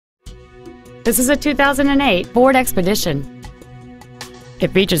This is a 2008 Ford Expedition. It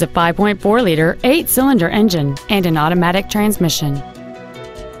features a 5.4-liter 8-cylinder engine and an automatic transmission.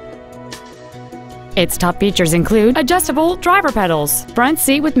 Its top features include adjustable driver pedals, front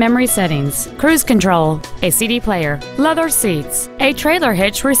seat with memory settings, cruise control, a CD player, leather seats, a trailer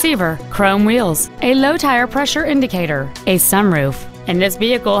hitch receiver, chrome wheels, a low tire pressure indicator, a sunroof, and this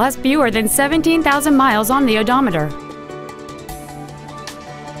vehicle has fewer than 17,000 miles on the odometer.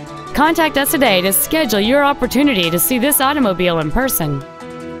 Contact us today to schedule your opportunity to see this automobile in person.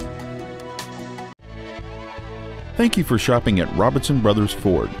 Thank you for shopping at Robinson Brothers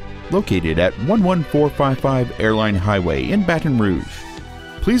Ford, located at 11455 Airline Highway in Baton Rouge.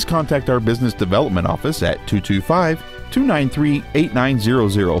 Please contact our business development office at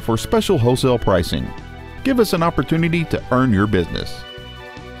 225-293-8900 for special wholesale pricing. Give us an opportunity to earn your business.